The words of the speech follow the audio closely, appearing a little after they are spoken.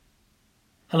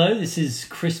Hello, this is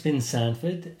Crispin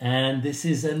Sanford, and this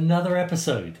is another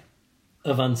episode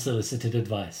of Unsolicited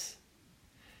Advice.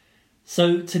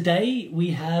 So today we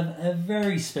have a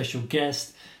very special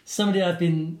guest, somebody I've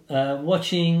been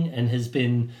watching and has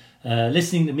been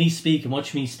listening to me speak and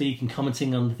watching me speak and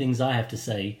commenting on the things I have to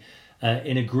say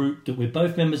in a group that we're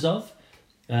both members of,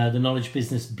 the Knowledge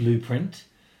Business Blueprint.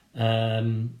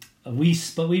 We've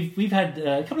had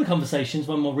a couple of conversations,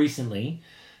 one more recently,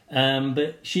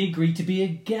 but she agreed to be a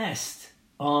guest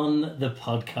on the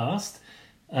podcast.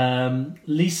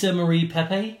 Lisa Marie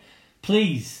Pepe,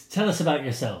 please tell us about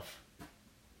yourself.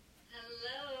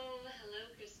 Hello,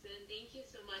 Crispin. Thank you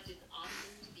so much. It's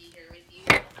awesome to be here with you.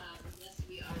 Yes,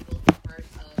 we are both part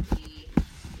of the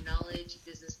Knowledge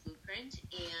Business Blueprint,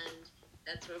 and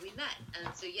that's where we met.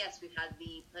 And so, yes, we've had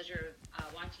the pleasure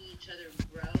of watching each other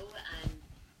grow and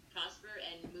prosper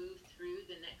and move through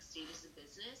the next stages of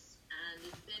business. And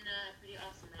it's been a pretty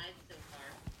awesome ride so far.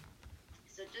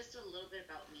 So just a little bit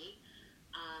about me.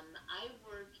 I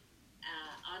work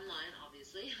online,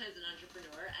 obviously, as an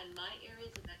entrepreneur, and my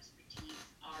areas of expertise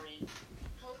are in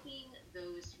helping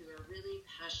those who are really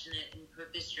passionate and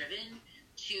purpose-driven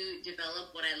to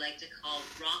develop what I like to call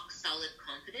rock-solid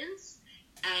confidence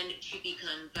and to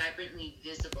become vibrantly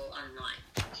visible online.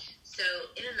 So,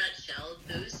 in a nutshell,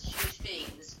 those two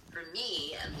things, for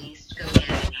me at least, go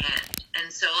hand in hand. And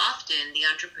so often, the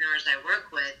entrepreneurs I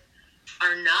work with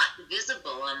are not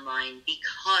visible online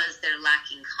because they're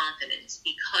lacking confidence,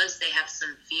 because they have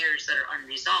some fears that are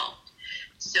unresolved.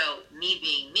 So me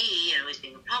being me and always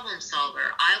being a problem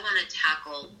solver, I want to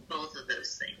tackle both of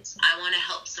those things. I want to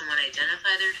help someone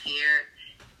identify their fear,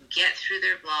 get through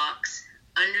their blocks,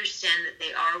 understand that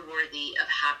they are worthy of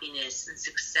happiness and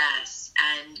success,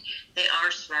 and they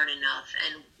are smart enough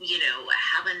and,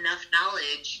 have enough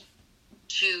knowledge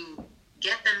to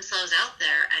get themselves out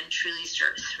there and truly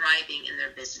start thriving in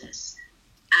their business.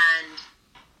 And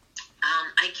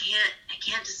I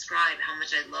can't describe how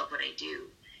much I love what I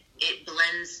do. It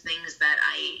blends things that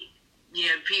I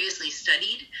previously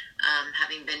studied,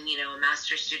 having been a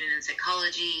master's student in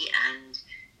psychology and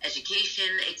education.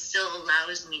 It still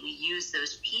allows me to use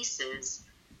those pieces,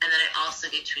 and then I also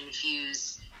get to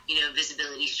infuse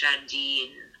visibility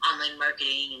strategy and online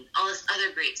marketing and all this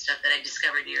other great stuff that I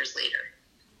discovered years later.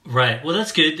 Right. Well,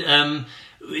 that's good.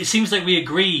 It seems like we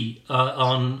agree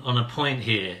on a point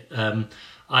here.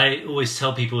 I always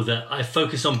tell people that I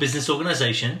focus on business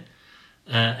organization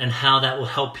and how that will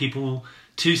help people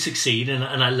to succeed, and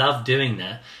I love doing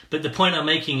that. But the point I'm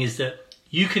making is that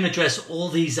you can address all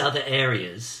these other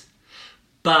areas,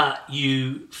 but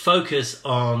you focus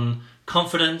on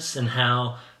confidence and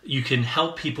how you can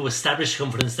help people establish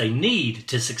confidence they need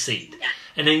to succeed. Yeah.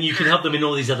 And then you can help them in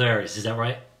all these other areas. Is that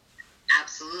right?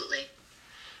 Absolutely.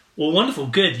 Well, wonderful,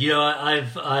 good.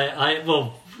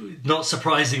 Well, not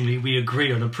surprisingly, we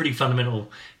agree on a pretty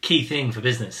fundamental key thing for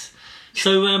business.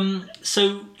 So,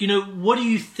 what do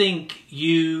you think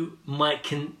you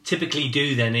can typically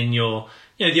do then in your,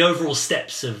 the overall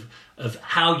steps of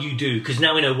how you do? Because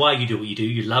now we know why you do what you do.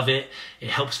 You love it. It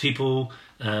helps people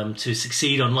to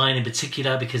succeed online in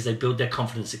particular because they build their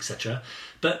confidence, etc.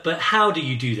 But how do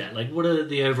you do that? Like, what are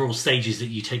the overall stages that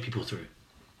you take people through?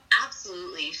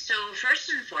 Absolutely. So first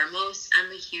and foremost,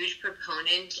 I'm a huge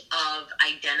proponent of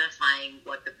identifying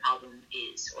what the problem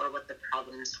is or what the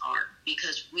problems are,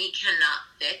 because we cannot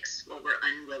fix what we're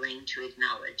unwilling to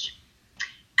acknowledge.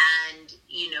 And,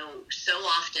 so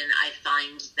often I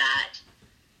find that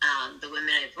the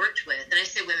women I've worked with, and I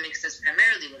say women because it's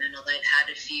primarily women, although I've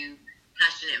had a few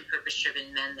passionate and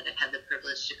purpose-driven men that I've had the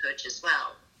privilege to coach as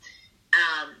well.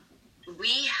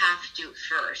 We have to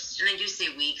first, and I do say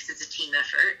we because it's a team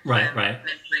effort. Right.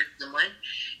 Mentoring someone.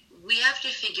 We have to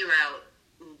figure out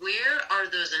where are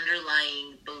those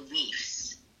underlying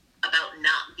beliefs about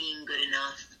not being good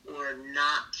enough or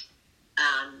not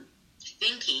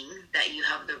thinking that you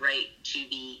have the right to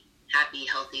be happy,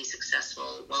 healthy,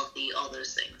 successful, wealthy, all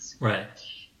those things. Right.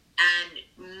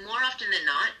 And more often than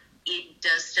not, it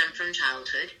does stem from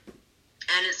childhood,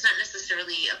 and it's not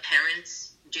necessarily a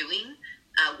parent's doing.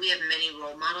 We have many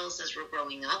role models as we're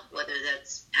growing up, whether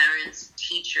that's parents,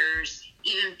 teachers,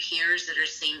 even peers that are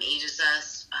same age as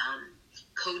us,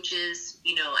 coaches.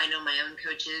 I know my own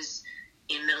coaches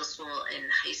in middle school and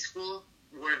high school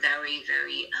were very,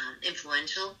 very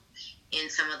influential in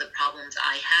some of the problems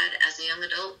I had as a young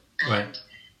adult. And, right.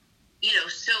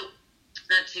 So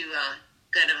not to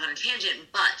go on a tangent,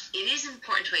 but it is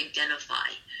important to identify,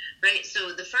 right?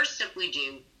 So the first step we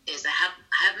do is I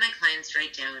have my clients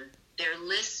write down their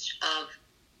list of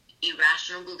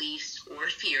irrational beliefs or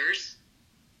fears.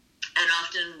 And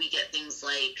often we get things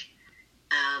like,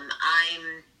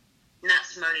 I'm not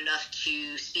smart enough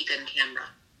to speak on camera.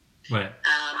 Right.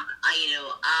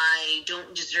 I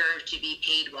don't deserve to be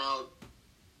paid well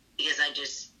because I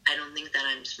don't think that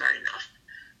I'm smart enough.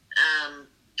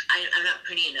 I'm not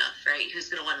pretty enough, right? Who's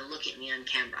going to want to look at me on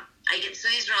camera? So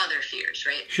these are all their fears,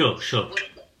 right? Sure.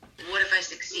 What if I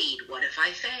succeed? What if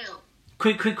I fail?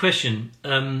 Quick question.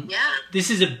 This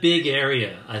is a big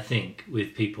area, I think,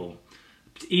 with people.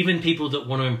 Even people that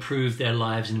want to improve their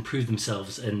lives and improve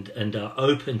themselves and are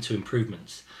open to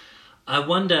improvements. I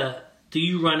wonder, do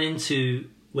you run into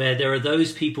where there are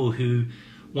those people who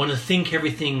want to think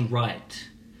everything right?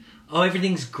 Oh,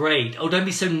 everything's great. Oh, don't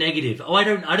be so negative. Oh, I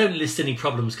don't list any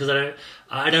problems because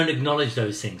I don't acknowledge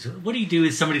those things. What do you do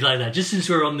with somebody like that? Just since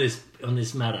we're on this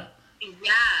matter.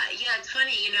 Yeah, it's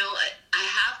funny. I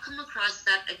have come across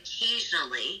that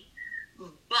occasionally,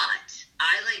 but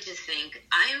I like to think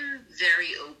I'm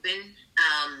very open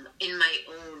in my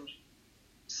own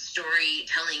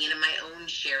storytelling and in my own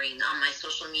sharing on my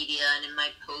social media and in my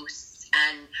posts,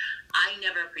 and I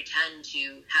never pretend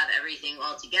to have everything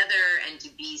all together and to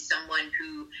be someone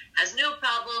who has no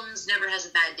problems, never has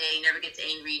a bad day, never gets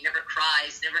angry, never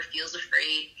cries, never feels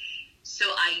afraid. So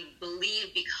I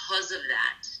believe because of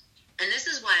that, and this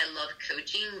is why I love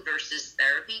coaching versus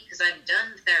therapy, because I've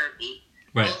done therapy,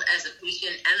 right, both as a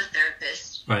patient and a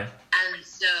therapist. Right. And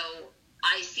so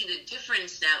I see the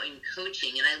difference now in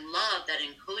coaching, and I love that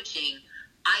in coaching,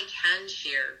 I can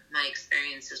share my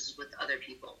experiences with other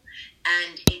people,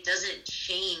 and it doesn't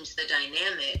change the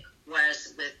dynamic.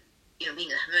 Whereas with,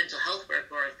 being a mental health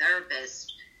worker or a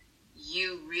therapist,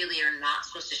 you really are not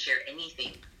supposed to share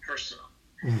anything personal.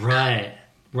 Right.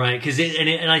 Because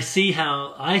I see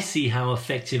how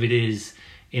effective it is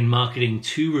in marketing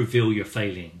to reveal your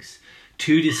failings,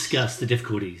 to discuss the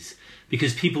difficulties,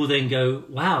 because people then go,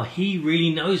 wow, he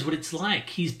really knows what it's like.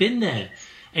 He's been there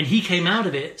and he came out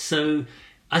of it. So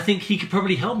I think he could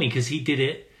probably help me because he did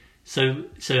it. So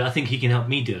I think he can help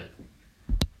me do it.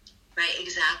 Right,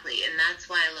 exactly. And that's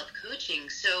why I love coaching.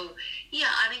 So yeah,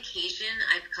 on occasion,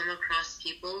 I've come across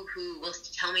people who will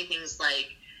tell me things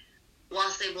like, well, I'll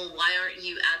say, well, why aren't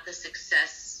you at the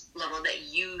success level that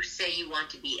you say you want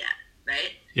to be at,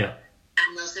 right? Yeah.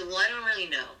 And they'll say, well, I don't really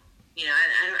know.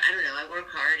 I don't know. I work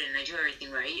hard and I do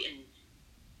everything right. And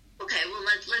okay, well,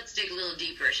 let's dig a little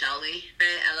deeper, shall we?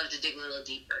 Right? I love to dig a little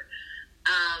deeper.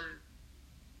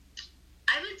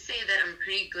 I would say that I'm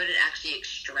pretty good at actually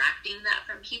extracting that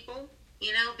from people,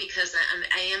 because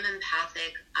I am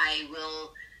empathic. I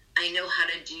know how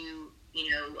to do,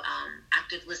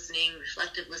 active listening,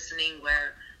 reflective listening,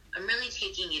 where I'm really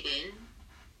taking it in.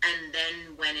 And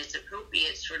then when it's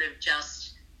appropriate, sort of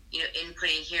just,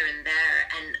 inputting here and there.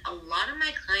 And a lot of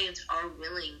my clients are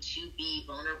willing to be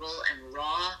vulnerable and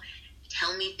raw,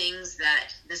 tell me things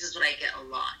that, this is what I get a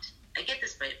lot. I get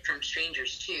this from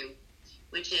strangers too,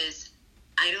 which is,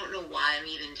 I don't know why I'm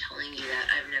even telling you that.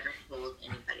 I've never told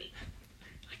anybody.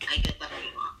 I get that a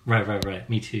lot. Right.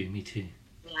 Me too.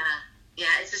 Yeah.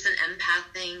 It's just an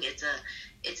empath thing. It's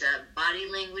a body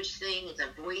language thing. It's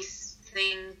a voice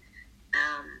thing.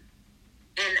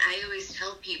 And I always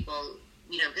tell people,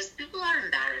 because people are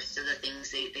embarrassed of the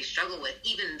things they struggle with,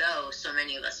 even though so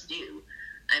many of us do.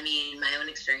 I mean, my own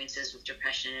experiences with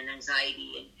depression and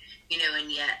anxiety,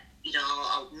 and yet,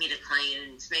 I'll meet a client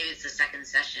and maybe it's the second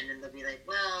session and they'll be like,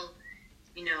 well,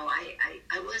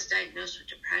 I was diagnosed with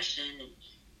depression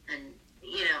and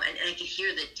I could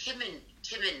hear the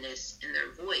timidness in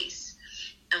their voice.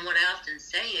 And what I often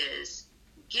say is,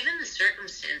 given the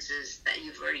circumstances that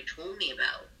you've already told me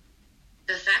about,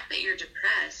 the fact that you're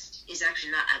depressed is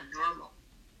actually not abnormal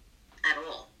at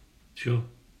all. Sure.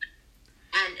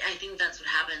 And I think that's what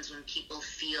happens when people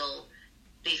feel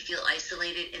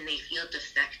isolated and they feel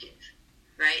defective,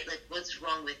 right? Like, what's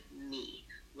wrong with me?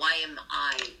 Why am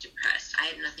I depressed? I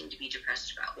have nothing to be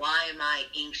depressed about. Why am I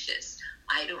anxious?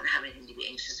 I don't have anything to be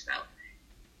anxious about.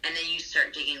 And then you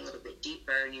start digging a little bit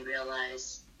deeper and you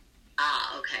realize,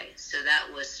 okay, so that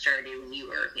was started when you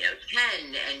were,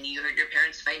 10 and you heard your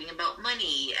parents fighting about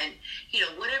money and,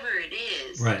 whatever it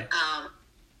is. Right.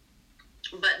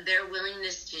 But their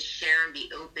willingness to share and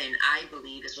be open, I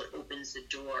believe, is what opens the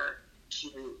door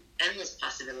to endless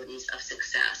possibilities of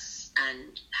success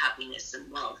and happiness and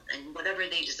wealth and whatever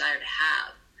they desire to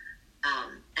have.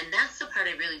 And that's the part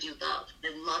I really do love.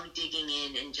 I love digging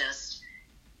in and just,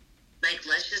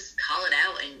 let's just call it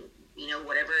out and,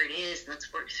 whatever it is,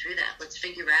 let's work through that. Let's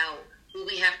figure out who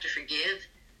we have to forgive.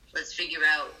 Let's figure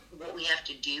out what we have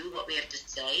to do, what we have to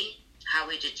say, how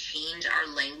we have to change our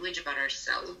language about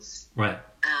ourselves. Right.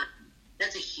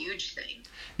 That's a huge thing.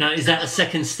 Now, is that a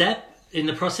second step in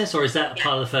the process, or is that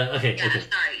part of the first? Okay. Yeah,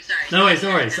 Okay. Sorry. No worries, no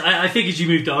worries. I figured you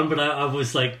moved on, but I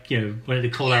was like, wanted to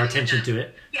call our attention to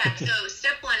it. Yeah, so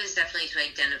step one is definitely to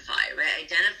identify, right?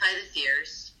 Identify the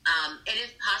fears, and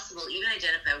if possible, even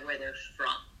identify where they're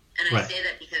from. And I say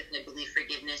that because I believe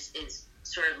forgiveness is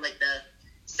sort of like the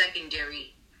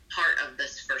secondary part of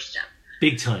this first step.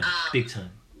 Big time, big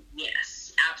time.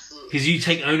 Yes, absolutely. Because you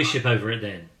take ownership over it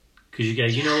then. Because you go,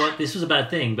 you know what, this was a bad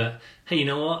thing, but hey, you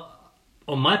know what?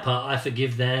 On my part, I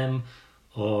forgive them,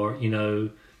 or,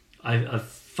 I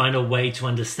find a way to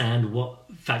understand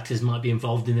what factors might be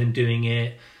involved in them doing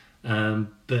it.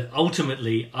 But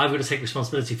ultimately, I've got to take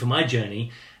responsibility for my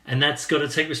journey, and that's got to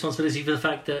take responsibility for the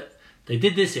fact that they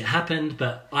did this, it happened,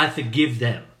 but I forgive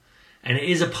them. And it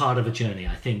is a part of a journey,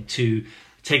 I think, to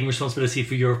taking responsibility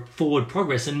for your forward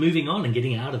progress and moving on and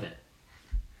getting out of it.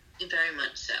 Very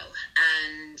much so.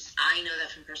 And I know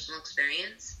that from personal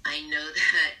experience. I know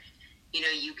that,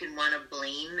 you can want to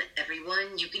blame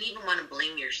everyone. You can even want to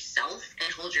blame yourself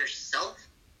and hold yourself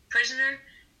prisoner.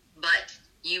 But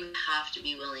you have to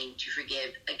be willing to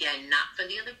forgive. Again, not for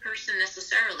the other person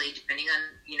necessarily, depending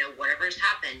on, whatever has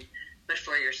happened, but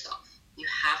for yourself. You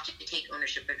have to take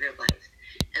ownership of your life.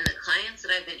 And the clients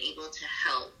that I've been able to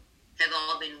help have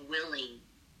all been willing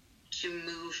to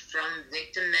move from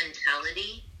victim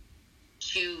mentality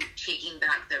to taking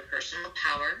back their personal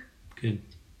power. Good.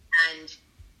 And,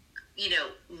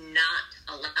 not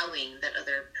allowing that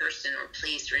other person or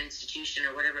place or institution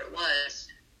or whatever it was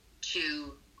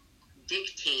to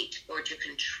dictate or to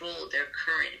control their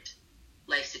current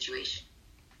life situation.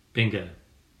 Bingo.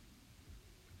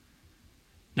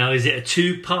 Now, is it a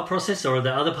two-part process, or are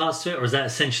there other parts to it, or is that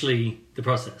essentially the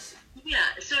process? Yeah,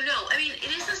 so no,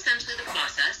 it is essentially the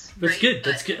process. That's right? good,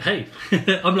 that's good. Hey,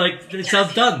 I'm like, it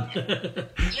sounds done. Yeah,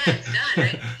 it's done,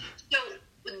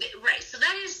 right? So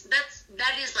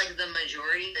that is like the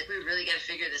majority. Like, we really got to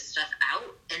figure this stuff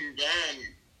out, and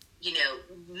then,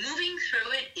 moving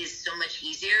through it is so much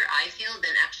easier, I feel,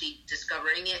 than actually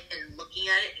discovering it and looking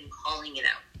at it and calling it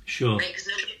out. Sure. Right? Because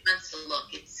nobody wants to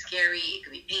look. It's scary. It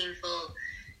can be painful.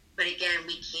 But again,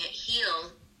 we can't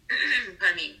heal.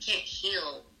 We can't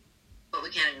heal what we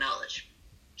can't acknowledge.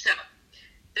 So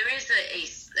there is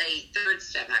a third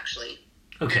step, actually.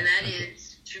 Okay. And that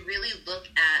is to really look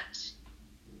at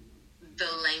the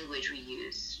language we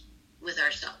use with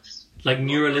ourselves. Like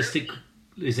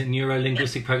is it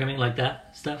neuro-linguistic programming, like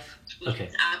that stuff? Okay.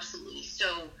 Yes, absolutely.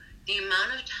 So the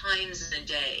amount of times in a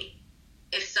day,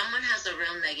 if someone has a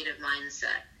real negative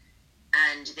mindset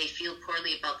and they feel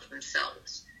poorly about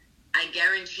themselves, I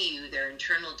guarantee you their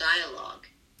internal dialogue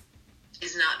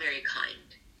is not very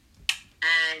kind.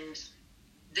 And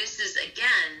this is,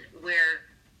 again, where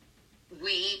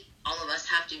all of us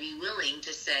have to be willing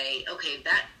to say, okay,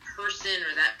 that person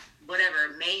or that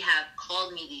whatever may have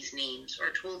called me these names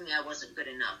or told me I wasn't good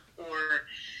enough or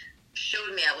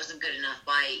showed me I wasn't good enough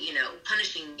by,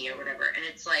 punishing me or whatever. And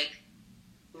it's like,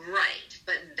 right.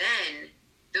 But then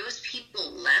those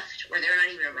people left, or they're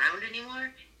not even around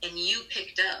anymore, and you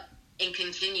picked up and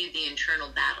continued the internal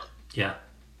battle. Yeah.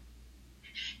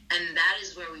 And that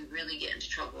is where we really get into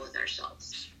trouble with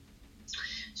ourselves.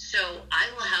 So I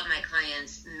will have my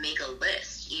clients make a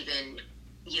list, even,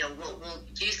 we'll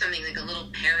do something like a little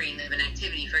pairing of an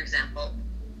activity, for example,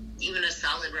 even a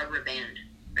solid rubber band,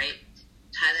 right?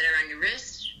 Tie that around your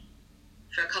wrist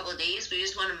for a couple of days. We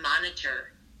just want to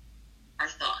monitor our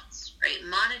thoughts, right?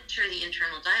 Monitor the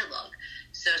internal dialogue.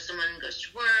 So someone goes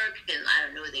to work and, I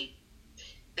don't know, they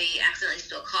accidentally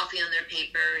spill coffee on their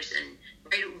papers, and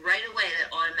right away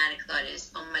that automatic thought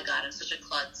is, oh my God, I'm such a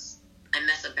klutz. I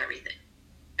mess up everything,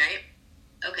 right?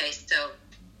 Okay, so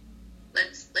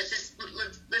let's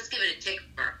give it a tick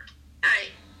mark. All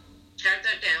right, chart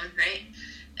that down, right?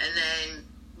 And then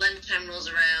lunchtime rolls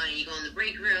around and you go in the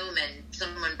break room and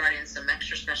someone brought in some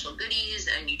extra special goodies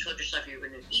and you told yourself you were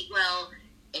going to eat well,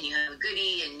 and you have a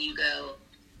goodie and you go,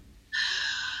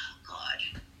 oh,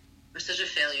 God, I'm such a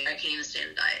failure. I can't even stay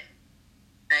on a diet,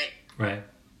 right? Right.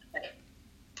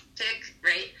 Tick,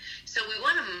 right? So we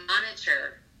want to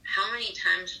monitor how many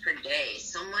times per day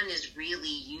someone is really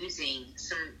using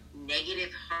some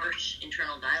negative, harsh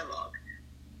internal dialogue,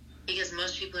 because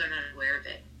most people are not aware of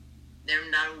it. They're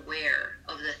not aware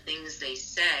of the things they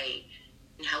say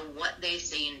and how what they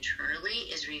say internally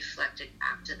is reflected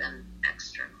back to them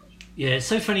externally. Yeah, it's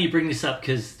so funny you bring this up,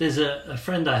 because there's a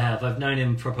friend I have. I've known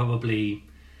him for probably,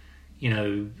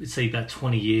 say about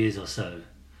 20 years or so.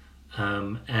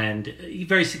 And a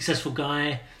very successful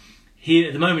guy.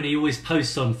 At the moment, he always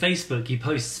posts on Facebook. He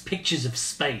posts pictures of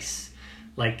space,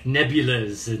 like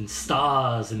nebulas and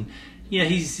stars, and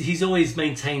he's always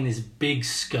maintained this big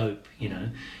scope,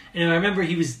 And I remember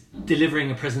he was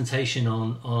delivering a presentation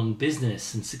on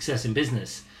business and success in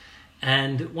business.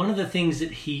 And one of the things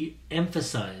that he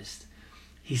emphasized,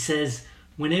 he says,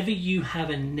 whenever you have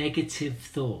a negative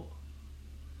thought,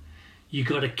 you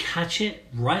got to catch it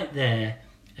right there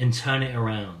and turn it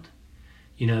around.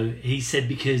 You know, he said,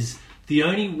 because the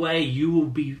only way you will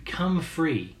become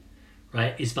free,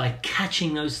 right, is by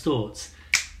catching those thoughts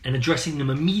and addressing them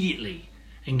immediately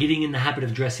and getting in the habit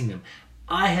of addressing them.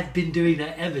 I have been doing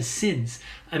that ever since.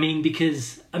 I mean,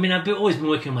 because, I've always been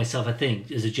working on myself, I think,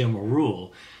 as a general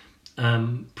rule.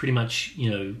 Pretty much,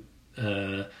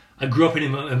 I grew up in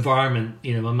an environment,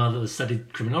 my mother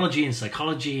studied criminology and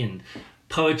psychology and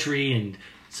poetry, and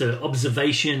so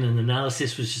observation and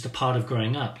analysis was just a part of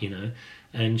growing up,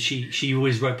 and she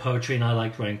always wrote poetry and I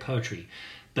liked writing poetry.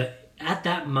 But at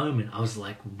that moment, I was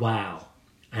like, wow.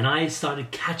 And I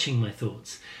started catching my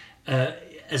thoughts.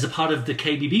 As a part of the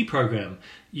KBB program,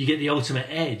 you get the Ultimate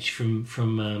Edge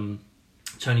from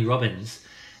Tony Robbins.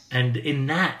 And in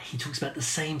that, he talks about the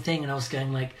same thing. And I was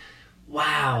going like,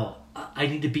 wow, I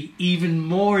need to be even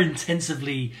more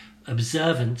intensively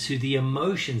observant to the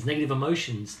emotions, negative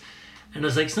emotions. And I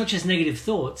was like, it's not just negative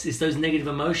thoughts, it's those negative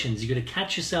emotions. You've got to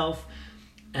catch yourself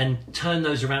and turn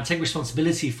those around, take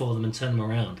responsibility for them and turn them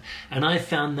around. And I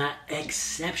found that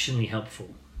exceptionally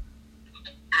helpful.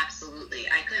 Absolutely.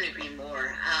 I couldn't agree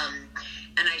more.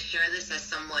 And I share this as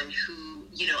someone who,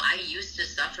 I used to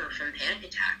suffer from panic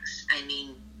attacks. I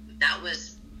mean, that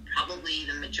was probably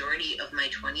the majority of my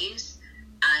 20s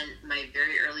and my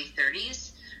very early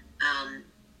 30s.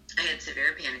 I had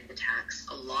severe panic attacks,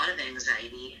 a lot of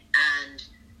anxiety, and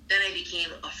then I became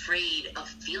afraid of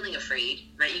feeling afraid,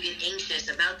 right? You get anxious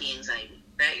about the anxiety,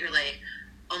 right? You're like,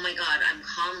 oh my God, I'm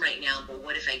calm right now, but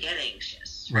what if I get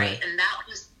anxious, right? And that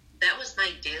was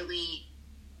my daily,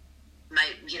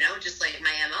 just like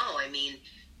my MO. I mean,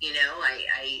 and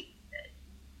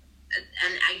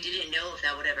I didn't know if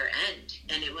that would ever end,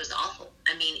 and it was awful.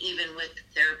 I mean, even with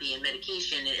therapy and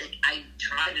medication, I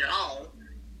tried it all,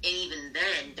 and even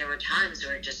then, there were times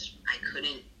where I just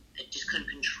couldn't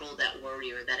control that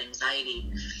worry or that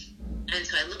anxiety. And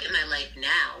so I look at my life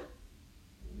now,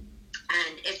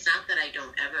 and it's not that I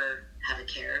don't ever have a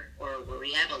care or a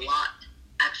worry. I have a lot,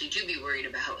 actually, to be worried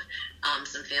about,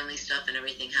 some family stuff and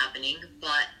everything happening,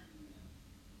 but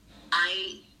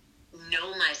I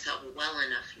know myself well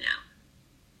enough now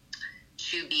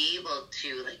to be able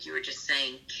to, like you were just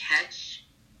saying, catch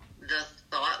the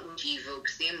thought which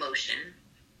evokes the emotion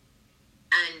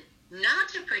and not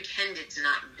to pretend it's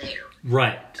not there.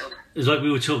 Right. Okay. It's like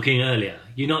we were talking earlier.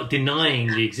 You're not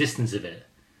denying the existence of it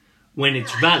when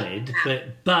it's valid,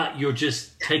 but you're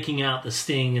just taking out the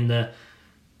sting and the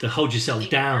hold yourself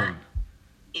down.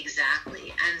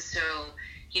 Exactly. And so,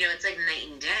 it's like night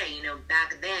and day.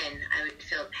 Back then I would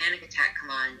feel a panic attack come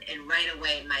on, and right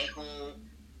away my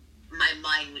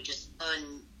mind would just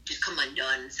come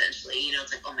undone, essentially.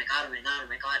 It's like, oh my God,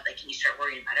 like, can you start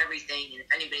worrying about everything? And if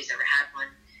anybody's ever had one,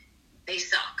 they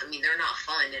suck. I mean, they're not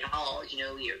fun at all.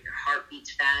 Your heart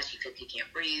beats fast, you feel like you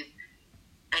can't breathe.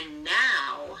 And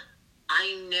now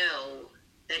I know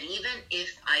that even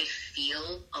if I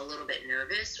feel a little bit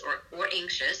nervous or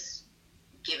anxious,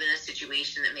 given a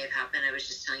situation that may have happened, I was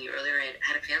just telling you earlier, I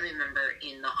had a family member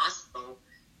in the hospital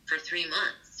for 3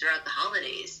 months throughout the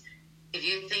holidays. If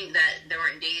you think that there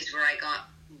weren't days where I got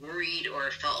worried or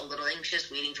felt a little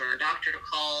anxious waiting for a doctor to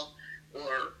call,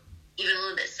 or even a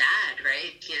little bit sad,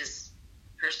 right? Because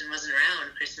the person wasn't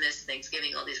around, Christmas,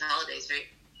 Thanksgiving, all these holidays, right?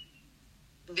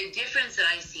 The difference that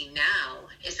I see now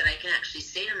is that I can actually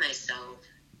say to myself,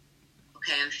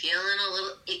 okay, I'm feeling a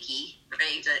little icky,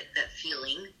 right? That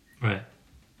feeling. Right.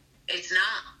 It's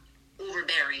not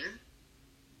overbearing,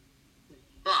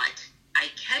 but I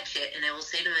catch it and I will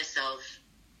say to myself,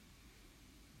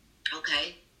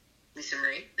 okay, Lisa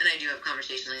Marie, and I do have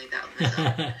conversations like that with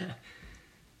myself.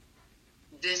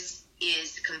 This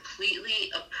is completely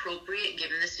appropriate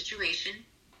given the situation,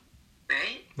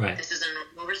 right? Right. This is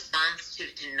a normal response to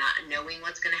not knowing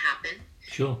what's going to happen.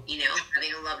 Sure.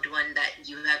 Having a loved one that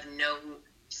you have no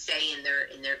say in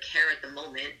their care at the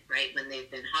moment, right, when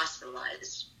they've been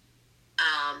hospitalized,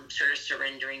 sort of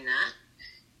surrendering that.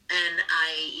 And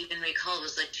I even recall it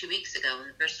was like 2 weeks ago, and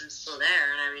the person's still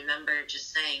there, and I remember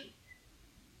just saying,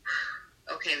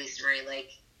 okay, Lisa Marie, like,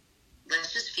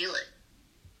 let's just feel it.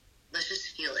 Let's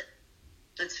just feel it.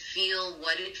 Let's feel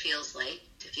what it feels like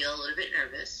to feel a little bit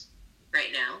nervous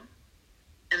right now,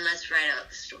 and let's ride out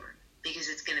the storm, because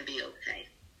it's going to be okay.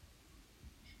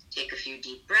 Take a few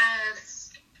deep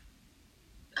breaths.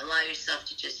 Allow yourself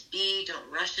to just be. Don't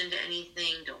rush into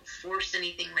anything. Don't force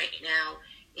anything right now.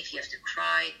 If you have to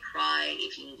cry, cry.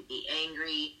 If you need to be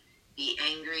angry, be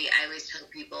angry. I always tell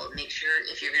people, make sure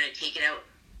if you're going to take it out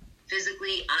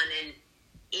physically on an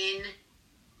inanimate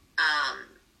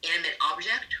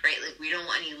object, right? Like, we don't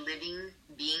want any living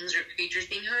beings or creatures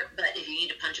being hurt, but if you need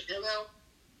to punch a pillow,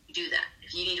 do that.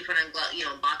 If you need to put on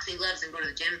boxing gloves and go to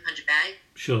the gym and punch a bag,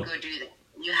 sure, go do that.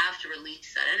 You have to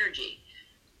release that energy.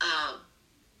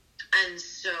 And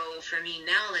so for me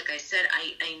now, like I said,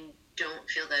 I don't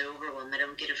feel that overwhelmed. I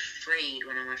don't get afraid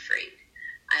when I'm afraid.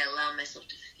 I allow myself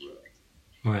to feel it,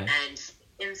 right, and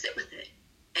sit with it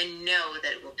and know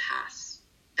that it will pass.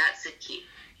 That's the key.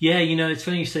 Yeah, it's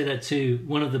funny you say that too.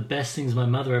 One of the best things my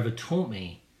mother ever taught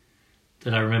me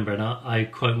that I remember, and I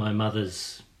quote my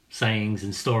mother's sayings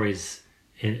and stories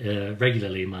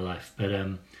regularly in my life, but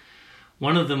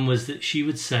one of them was that she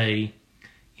would say,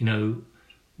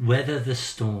 weather the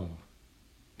storm,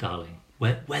 darling,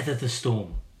 weather the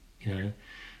storm, and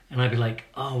I'd be like,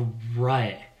 oh,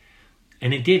 right.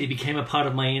 And it did. It became a part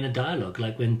of my inner dialogue.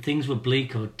 Like, when things were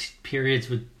bleak or periods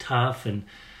were tough, and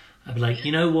I'd be like,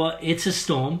 you know what? It's a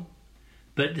storm,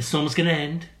 but the storm's going to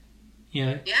end.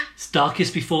 Yeah. It's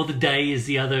darkest before the day is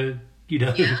the other,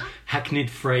 hackneyed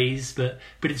phrase, but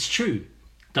it's true.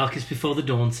 Darkest before the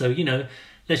dawn. So,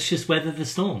 let's just weather the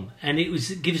storm. And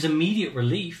it gives immediate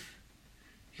relief.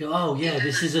 You go, oh yeah,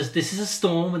 this is a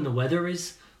storm, and the weather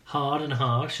is hard and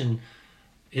harsh, and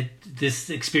this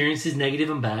experience is negative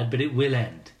and bad, but it will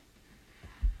end.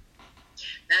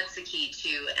 That's the key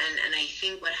too, and I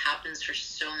think what happens for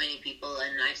so many people,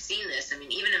 and I've seen this, I mean,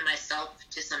 even in myself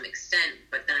to some extent,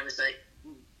 but then I was like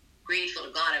grateful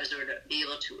to God I was able to be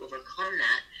able to overcome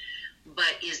that,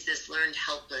 but is this learned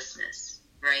helplessness,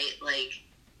 right? Like,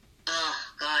 oh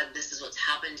God, this is what's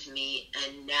happened to me,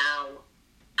 and now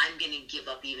I'm going to give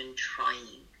up even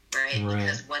trying, right?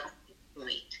 Because what's the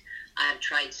point? I've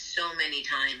tried so many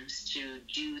times to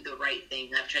do the right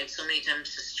thing. I've tried so many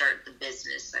times to start the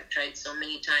business. I've tried so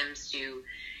many times to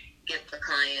get the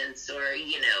clients, or,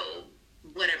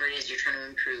 whatever it is you're trying to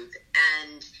improve.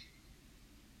 And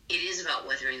it is about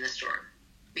weathering the storm,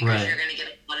 because you're going to get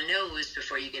a lot of no's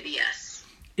before you get a yes.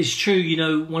 It's true.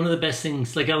 One of the best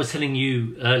things, like I was telling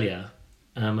you earlier,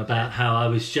 about how I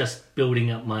was just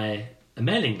building up a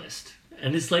mailing list.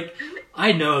 And it's like,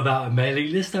 I know about a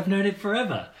mailing list. I've known it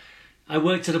forever. I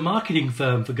worked at a marketing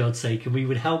firm, for God's sake, and we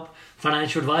would help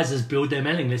financial advisors build their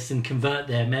mailing lists and convert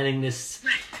their mailing lists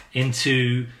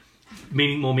into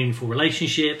more meaningful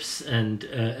relationships, and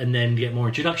then get more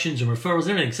introductions and referrals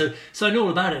and everything. So I know all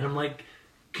about it, and I'm like,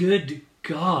 good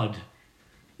God.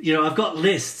 I've got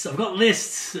lists. I've got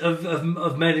lists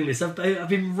of mailing lists. I've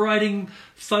been writing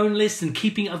phone lists and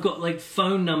I've got like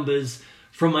phone numbers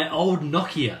from my old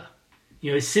Nokia.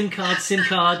 SIM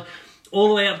card, all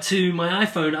the way up to my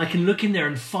iPhone. I can look in there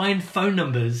and find phone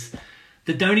numbers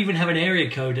that don't even have an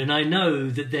area code, and I know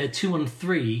that they're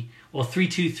 213 or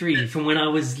 323 from when I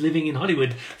was living in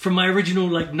Hollywood, from my original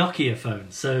Nokia phone.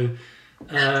 So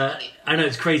I know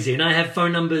it's crazy, and I have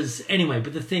phone numbers anyway.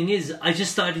 But the thing is, I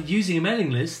just started using a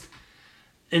mailing list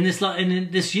in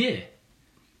this year.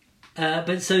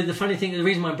 But so the funny thing, the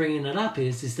reason why I'm bringing that up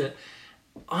is that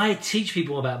I teach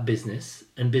people about business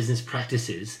and business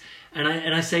practices. And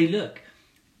I say, look,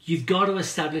 you've got to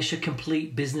establish a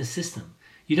complete business system.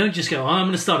 You don't just go, I'm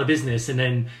going to start a business, and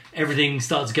then everything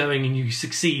starts going and you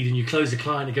succeed and you close a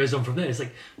client, it goes on from there. It's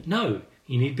like, no,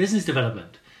 you need business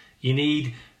development. You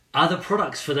need other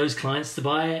products for those clients to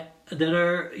buy that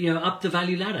are, up the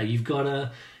value ladder. You've got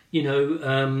to,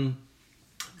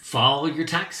 file your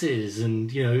taxes. And,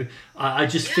 I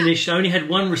just finished, I only had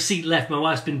one receipt left. My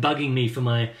wife's been bugging me for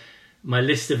my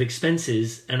list of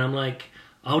expenses, and I'm like,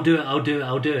 I'll do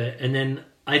it. And then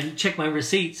I check my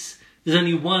receipts. There's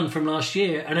only one from last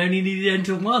year, and I only needed to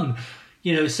enter one.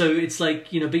 So it's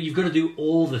like, but you've got to do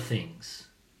all the things.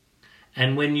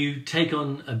 And when you take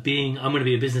on I'm going to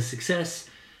be a business success,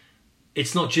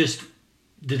 it's not just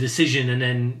the decision and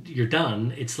then you're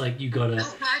done. It's like you got to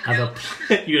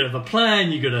have a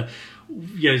plan. You got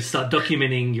to start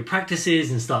documenting your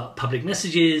practices and start public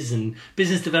messages and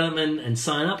business development and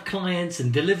sign up clients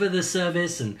and deliver the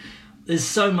service, and there's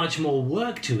so much more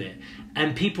work to it.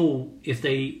 And people, if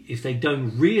they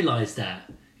don't realize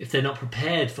that, if they're not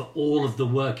prepared for all of the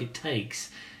work it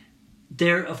takes,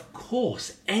 of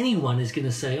course anyone is going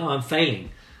to say, oh, I'm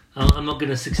failing, I'm not going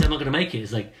to succeed, I'm not going to make it.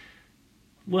 It's like,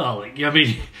 well,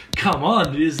 come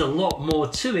on, there's a lot more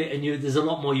to it, and there's a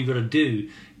lot more you've got to do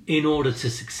in order to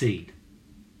succeed.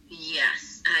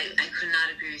 Yes, I could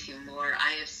not agree with you more.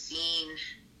 I have seen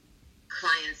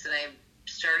clients that I've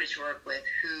started to work with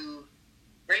who,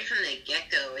 right from the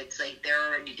get-go, it's like they're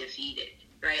already defeated.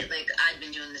 right? Like, I've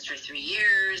been doing this for 3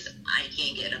 years. I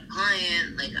can't get a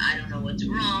client. Like, I don't know what's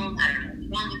wrong. I don't know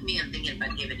what's wrong with me. I'm thinking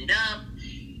about giving it up.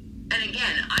 And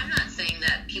again, I'm not saying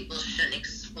that people shouldn't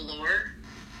explore.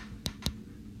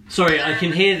 Sorry, I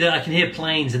can hear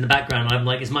planes in the background. I'm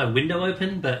like, is my window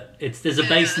open? But there's a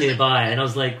base nearby, and I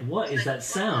was like, what is that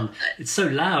sound? It's so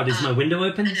loud. Is my window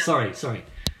open? Sorry. No,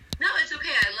 it's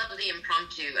okay. I love the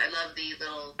impromptu. I love the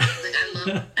little,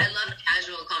 like, I love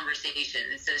casual conversation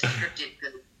instead of scripted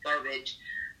garbage.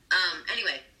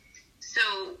 Anyway, so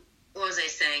what was I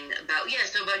saying about,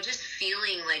 so about just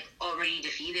feeling like already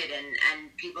defeated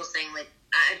and people saying like,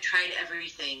 I've tried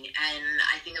everything and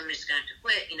I think I'm just going to have to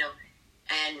quit,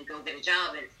 and go get a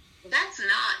job. And that's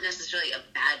not necessarily a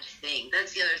bad thing.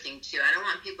 That's the other thing too. I don't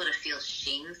want people to feel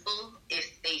shameful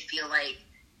if they feel like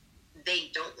they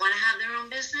don't want to have their own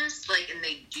business, like, and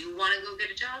they do want to go get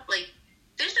a job. Like,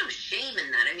 there's no shame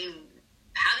in that. I mean,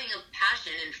 having a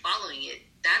passion and following it,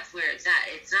 that's where it's at.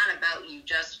 It's not about you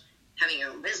just having your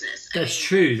own business. That's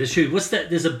true. What's that?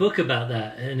 There's a book about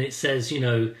that, and it says,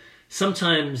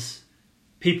 sometimes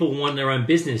people want their own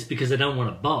business because they don't want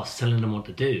a boss telling them what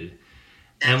to do.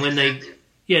 And when they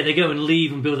go and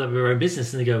leave and build up their own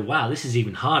business, and they go, wow, this is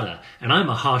even harder. And I'm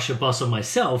a harsher boss on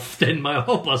myself than my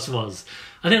old boss was.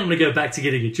 I think I'm going to go back to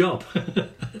getting a job.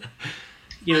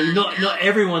 Not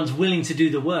everyone's willing to do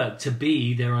the work to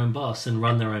be their own boss and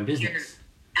run their own business.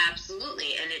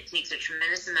 Absolutely. And it takes a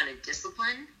tremendous amount of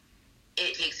discipline.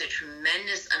 It takes a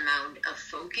tremendous amount of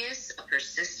focus, of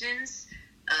persistence,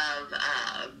 of,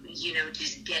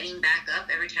 just getting back up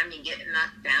every time you get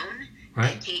knocked down.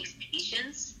 Right. It takes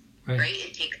patience, right?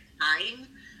 It takes time.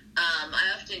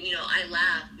 I often, I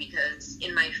laugh because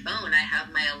in my phone I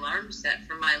have my alarm set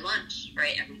for my lunch,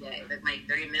 right, every day, like my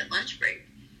 30-minute lunch break.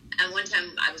 And one time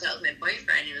I was out with my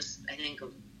boyfriend, it was, I think, a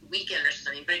weekend or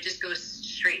something, but it just goes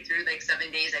straight through, like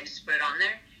 7 days, I just put it on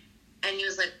there. And he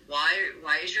was like,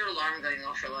 why is your alarm going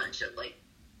off for lunch at like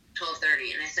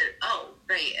 12:30? And I said, oh,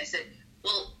 right. I said,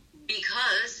 well,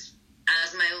 because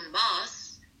as my own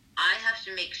boss, I have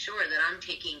to make sure that I'm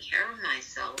taking care of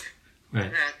myself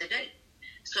throughout the day.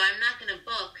 So I'm not going to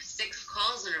book 6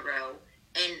 calls in a row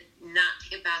and not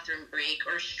take a bathroom break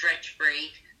or stretch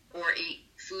break or a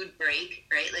food break,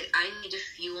 right? Like, I need to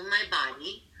fuel my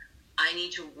body. I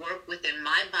need to work within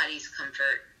my body's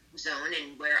comfort zone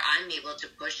and where I'm able to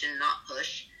push and not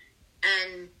push.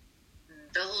 And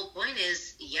the whole point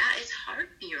is, it's hard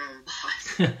to be your own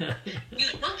boss. You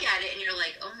look at it and you're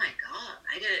like, oh my God,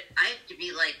 I have to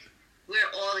be like, wear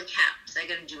all the caps. I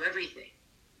got to do everything.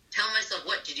 Tell myself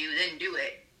what to do, then do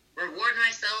it. Reward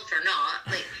myself or not.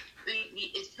 Like,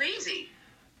 it's crazy.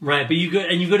 Right, but you got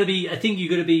to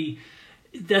be,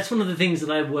 that's one of the things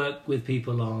that I work with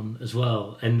people on as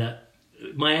well. And that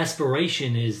my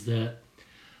aspiration is that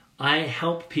I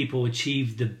help people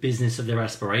achieve the business of their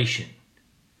aspiration.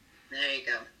 There you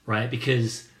go. Right,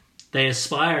 because they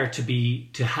aspire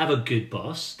to have a good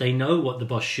boss. They know what the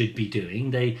boss should be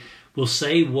doing. They will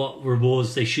say what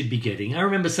rewards they should be getting. I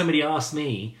remember somebody asked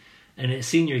me, and a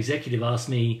senior executive asked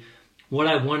me what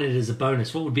I wanted as a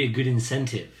bonus. What would be a good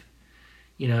incentive?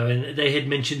 And they had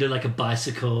mentioned like a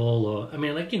bicycle or,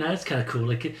 that's kind of cool.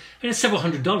 Like, it's several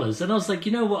 $100s. And I was like,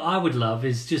 what I would love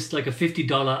is just like a $50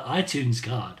 iTunes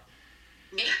card.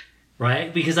 Yeah.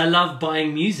 Right? Because I love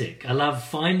buying music. I love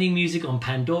finding music on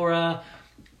Pandora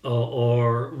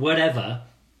or whatever,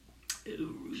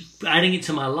 adding it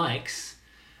to my likes,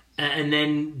 and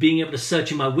then being able to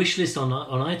search in my wish list on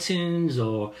iTunes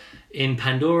or in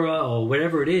Pandora or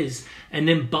wherever it is, and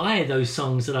then buy those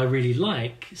songs that I really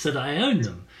like so that I own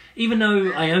them. Even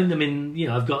though I own them in,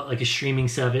 I've got like a streaming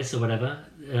service or whatever.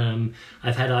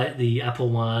 I've had the Apple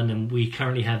one, and we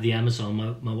currently have the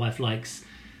Amazon. My wife likes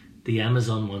the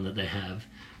Amazon one that they have,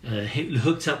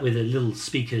 hooked up with the little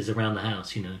speakers around the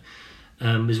house,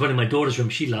 There's one in my daughter's room.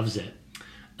 She loves it.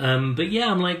 But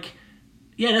I'm like,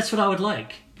 that's what I would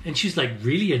like. And she's like,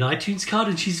 really, an iTunes card?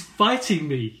 And she's fighting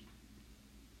me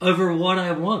over what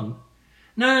I want.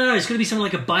 No, it's going to be something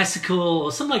like a bicycle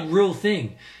or some like real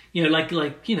thing,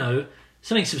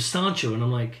 something substantial. And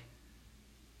I'm like,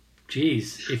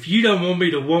 geez, if you don't want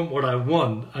me to want what I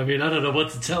want, I don't know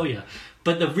what to tell you.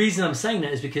 But the reason I'm saying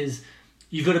that is because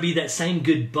you've got to be that same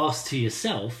good boss to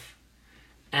yourself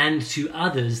and to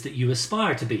others that you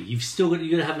aspire to be. You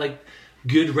got to have like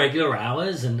good regular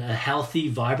hours and a healthy,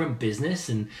 vibrant business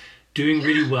and doing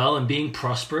really well and being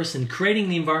prosperous and creating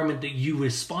the environment that you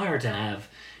aspire to have.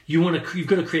 You've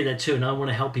got to create that too, and I want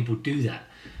to help people do that.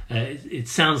 It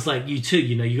sounds like you too.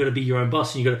 You got to be your own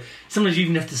boss, and sometimes you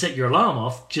even have to set your alarm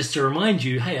off just to remind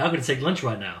you, hey, I've got to take lunch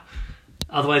right now.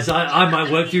 Otherwise, I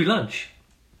might work through lunch.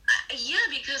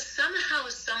 Because somehow,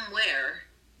 somewhere,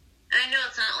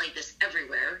 this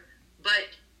everywhere, but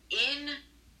in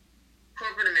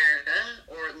corporate America,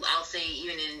 or I'll say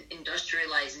even in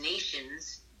industrialized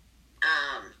nations,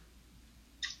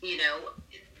 you know,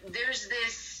 there's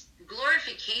this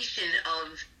glorification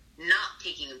of not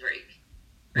taking a break,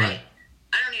 right?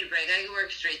 I don't need a break. I can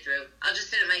work straight through. I'll just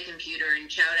sit at my computer and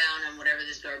chow down on whatever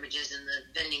this garbage is in the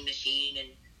vending machine and,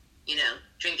 you know,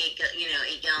 drink 8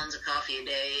 gallons of coffee a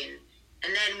day.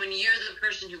 And then when you're the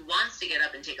person who wants to get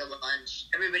up and take a lunch,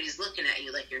 everybody's looking at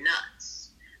you like you're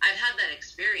nuts. I've had that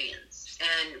experience.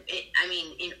 And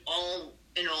in all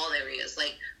areas,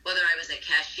 like whether I was a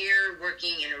cashier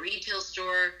working in a retail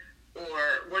store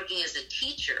or working as a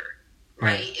teacher,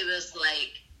 right? It was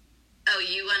like, oh,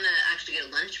 you want to actually get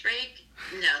a lunch break?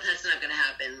 No, that's not going to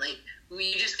happen. Like,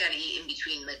 you just got to eat in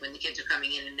between, like when the kids are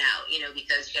coming in and out, you know,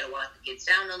 because you got to walk the kids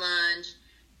down to lunch,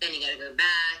 then you got to go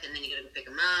back, and then you got to go pick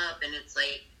them up. And it's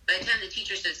like, by the time the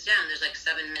teacher sits down, there's like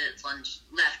 7 minutes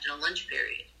left in a lunch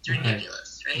period. It's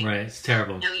ridiculous, right? Right, it's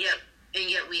terrible. And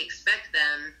yet we expect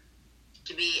them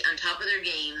to be on top of their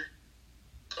game,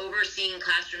 overseeing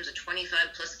classrooms of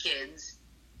 25 plus kids,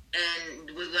 and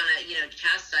we want to, you know,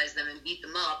 chastise them and beat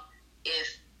them up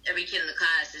if every kid in the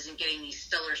class isn't getting these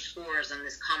stellar scores on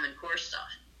this Common Core stuff.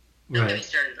 Don't get me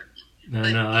started on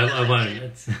that. I won't.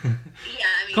 It's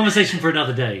conversation for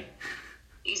another day.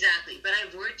 Exactly. But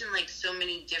I've worked in like so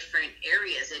many different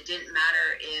areas. It didn't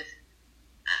matter if,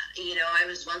 you know, I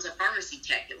was once a pharmacy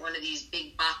tech at one of these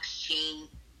big box chain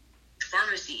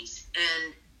pharmacies.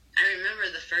 And I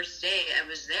remember the first day I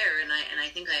was there, and I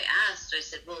think I asked, I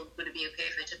said, well, would it be okay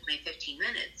if I took my 15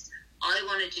 minutes? All I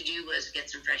wanted to do was get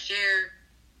some fresh air,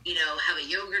 you know, have a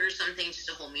yogurt or something just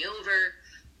to hold me over.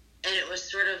 And it was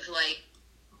sort of like,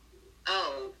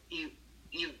 oh, you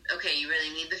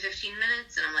really need the 15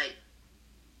 minutes? And I'm like,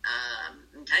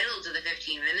 I'm entitled to the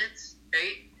 15 minutes,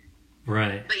 right?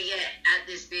 Right. But yet, at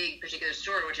this big particular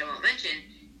store, which I won't mention,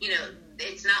 you know,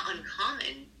 it's not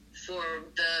uncommon for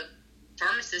the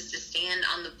pharmacist to stand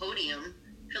on the podium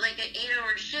for like an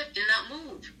 8-hour shift and not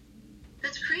move.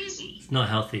 That's crazy. It's not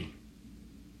healthy.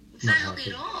 It's not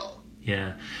healthy at all.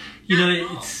 Yeah. You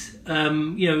know, it's,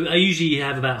 you know, I usually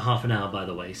have about half an hour, by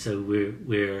the way, so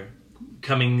we're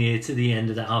coming near to the end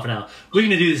of that half an hour. We're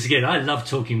going to do this again. I love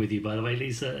talking with you, by the way,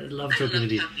 Lisa. I love talking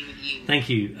with you. Thank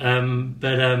you.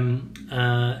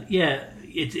 Yeah,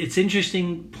 it's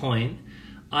interesting point.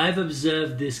 I've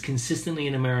observed this consistently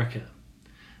in America.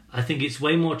 I think it's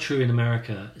way more true in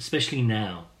America, especially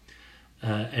now.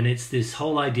 And it's this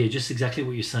whole idea, just exactly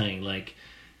what you're saying, like,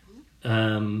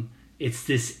 it's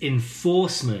this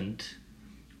enforcement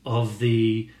of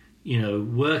the, you know,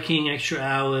 working extra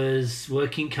hours,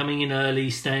 coming in early,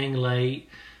 staying late,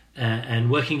 and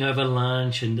working over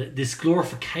lunch, and this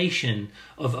glorification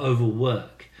of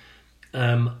overwork.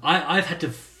 I've had to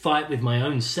fight with my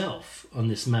own self on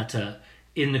this matter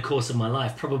in the course of my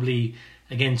life. Probably,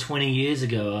 again, 20 years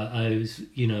ago, I was,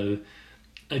 you know,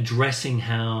 addressing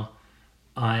how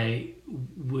I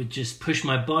would just push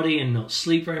my body and not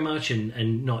sleep very much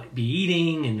and not be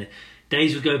eating, and the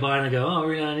days would go by and I go, oh,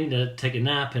 really, I need to take a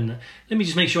nap, and let me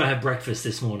just make sure I have breakfast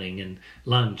this morning and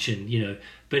lunch, and, you know,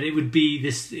 but it would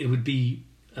be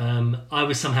I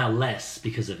was somehow less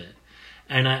because of it.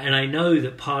 And I know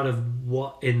that part of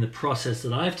what in the process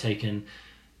that I've taken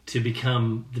to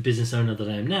become the business owner that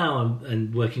I am now,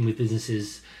 and working with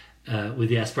businesses with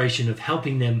the aspiration of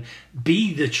helping them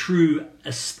be the true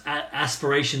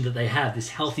aspiration that they have, this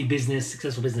healthy business,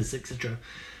 successful business, etc.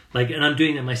 Like, and I'm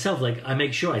doing that myself. Like, I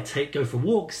make sure I go for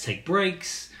walks, take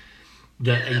breaks,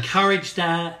 that encourage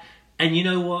that. And you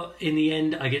know what? In the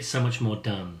end, I get so much more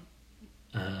done.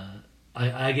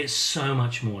 I get so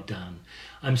much more done.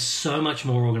 I'm so much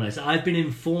more organized. I've been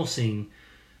enforcing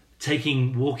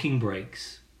taking walking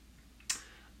breaks.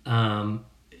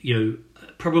 You know,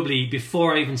 probably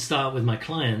before I even start with my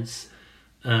clients,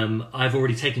 I've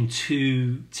already taken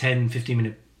 2 10-15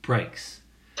 minute breaks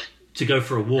to go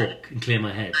for a walk and clear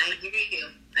my head. I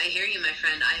hear you, my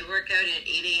friend. I work out at 8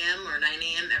 a.m. or 9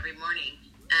 a.m. every morning,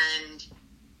 and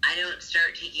I don't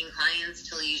start taking clients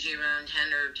till usually around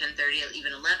 10 or 10:30,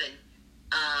 even 11.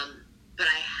 But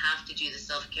I have to do the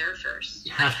self-care first.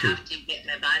 I have to get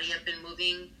my body up and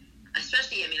moving,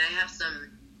 especially, I mean, I have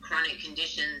some chronic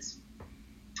conditions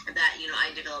that, you know,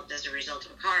 I developed as a result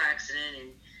of a car accident,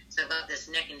 and so I've got this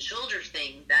neck and shoulder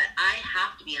thing that I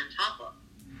have to be on top of.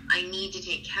 I need to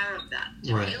take care of that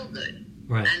to feel good.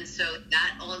 Right. And so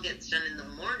that all gets done in the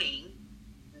morning.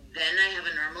 Then I have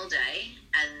a normal day,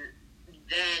 and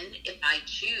then if I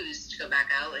choose to go back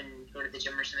out and go to the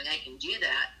gym or something, I can do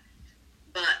that.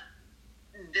 But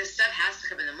this stuff has to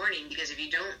come in the morning, because if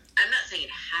you don't, I'm not saying it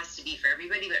has to be for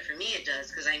everybody, but for me it does,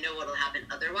 because I know what'll happen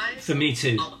otherwise. For me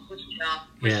too. I'll push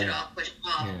it off, push it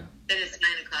off. Yeah. Then it's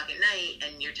 9 o'clock at night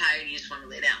and you're tired, you just want to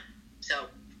lay down. So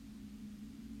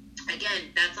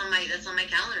again, that's on my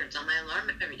calendar. It's on my alarm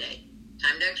every day.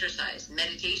 Time to exercise,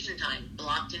 meditation time,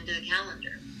 blocked into the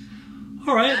calendar.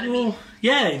 All right. Well,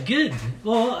 yeah, good.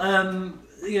 Well,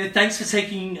 thanks for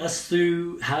taking us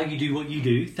through how you do what you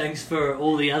do. Thanks for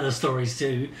all the other stories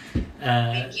too.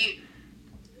 Thank you.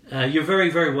 You're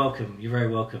very, very welcome. You're very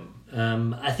welcome.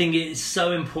 I think it's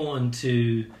so important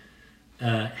to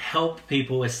help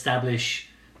people establish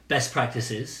best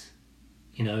practices,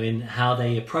 in how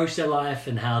they approach their life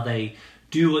and how they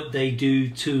do what they do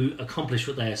to accomplish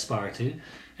what they aspire to.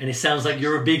 And it sounds like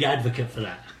you're a big advocate for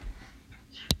that.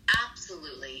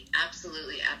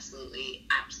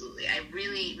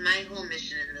 Absolutely. My whole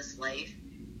mission in this life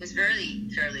is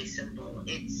fairly simple.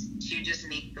 It's to just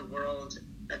make the world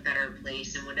a better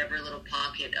place, in whatever little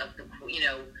pocket of the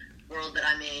world that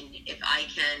I'm in. If I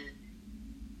can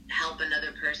help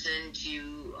another person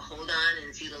to hold on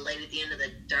and see the light at the end of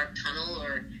the dark tunnel,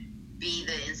 or be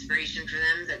the inspiration for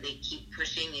them, that they keep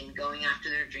pushing and going after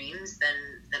their dreams,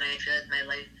 then I feel like my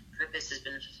life purpose has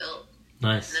been fulfilled.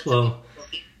 Nice. Well,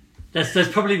 that's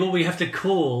probably what we have to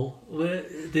call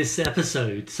this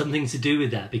episode, something to do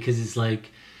with that, because it's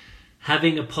like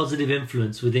having a positive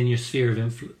influence within your sphere of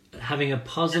influence, having a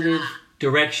positive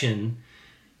direction,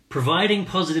 providing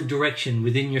positive direction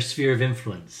within your sphere of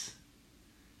influence.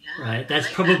 Yeah, right? That's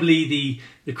like probably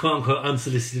the quote-unquote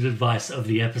unsolicited advice of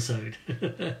the episode.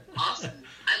 Awesome.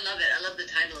 I love it. I love the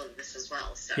title of this as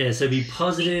well. So. Yeah, so be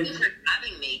positive. Thank you for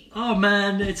having me. Oh,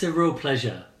 man, it's a real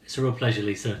pleasure. It's a real pleasure,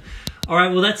 Lisa. All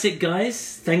right, well, that's it,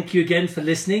 guys. Thank you again for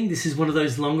listening. This is one of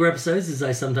those longer episodes, as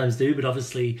I sometimes do, but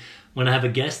obviously when I have a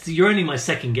guest... You're only my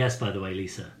second guest, by the way,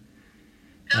 Lisa.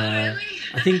 Oh, really?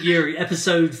 I think you're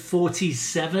episode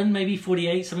 47, maybe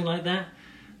 48, something like that.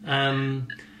 And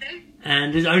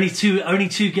there's only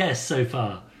two guests so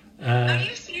far. Are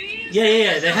you serious?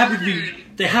 Yeah.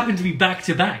 They happen to be back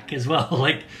to back as well.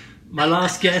 Like my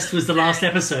last guest was the last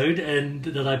episode and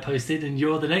that I posted, and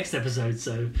you're the next episode.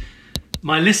 So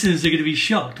my listeners are going to be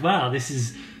shocked. Wow, this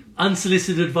is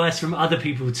unsolicited advice from other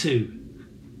people too.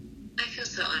 I feel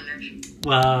so honored.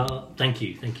 Well, thank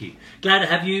you. Glad to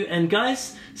have you. And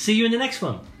guys, see you in the next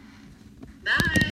one. Bye.